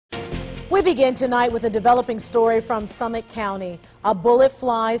We begin tonight with a developing story from Summit County. A bullet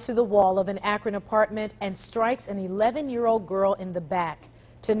flies through the wall of an Akron apartment and strikes an 11-year-old girl in the back.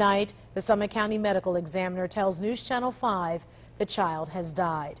 Tonight, the Summit County medical examiner tells News Channel 5 the child has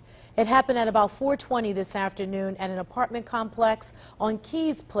died. It happened at about 4:20 this afternoon at an apartment complex on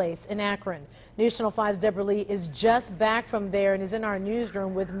Keys Place in Akron. News Channel 5's Deborah Lee is just back from there and is in our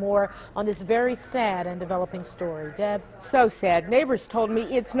newsroom with more on this very sad and developing story. Deb? So sad. Neighbors told me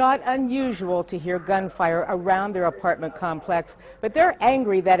it's not unusual to hear gunfire around their apartment complex, but they're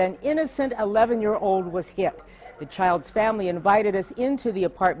angry that an innocent 11-year-old was hit. The child's family invited us into the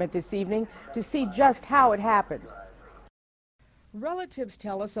apartment this evening to see just how it happened. Relatives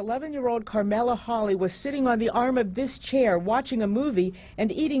tell us 11-year-old Carmela Hawley was sitting on the arm of this chair watching a movie and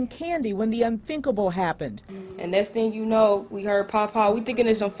eating candy when the unthinkable happened. And next thing you know, we heard pop pop. We thinking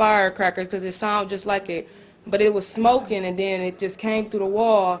it's some firecrackers because it sounded just like it. But it was smoking and then it just came through the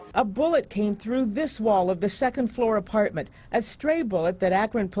wall. A bullet came through this wall of the second-floor apartment. A stray bullet that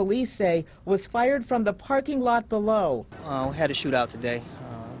Akron police say was fired from the parking lot below. We had a shootout today.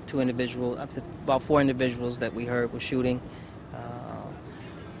 About four individuals that we heard were shooting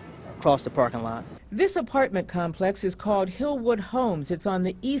across the parking lot. This apartment complex is called Hillwood Homes. It's on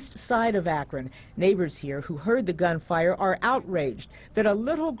the east side of Akron. Neighbors here who heard the gunfire are outraged that a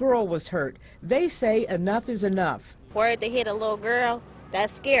little girl was hurt. They say enough is enough. For it to hit a little girl,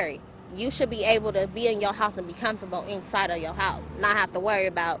 that's scary. You should be able to be in your house and be comfortable inside of your house, not have to worry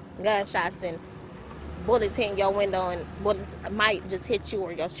about gunshots and bullets hitting your window, and bullets might just hit you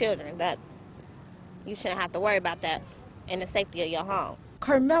or your children. That you shouldn't have to worry about that in the safety of your home.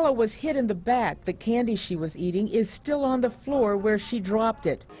 Carmela was hit in the back. The candy she was eating is still on the floor where she dropped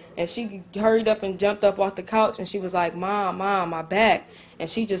it. And she hurried up and jumped up off the couch and she was like, Mom, my back. And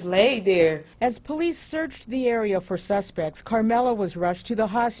she just laid there. As police searched the area for suspects, Carmela was rushed to the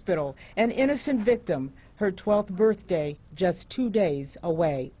hospital. An innocent victim, her 12th birthday, just 2 days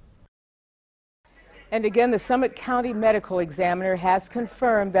away. And again, the Summit County medical examiner has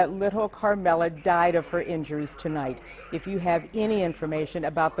confirmed that little Carmela died of her injuries tonight. If you have any information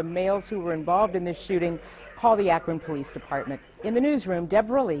about the males who were involved in this shooting, call the Akron Police Department. In the newsroom,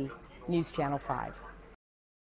 Deborah Lee, News Channel 5.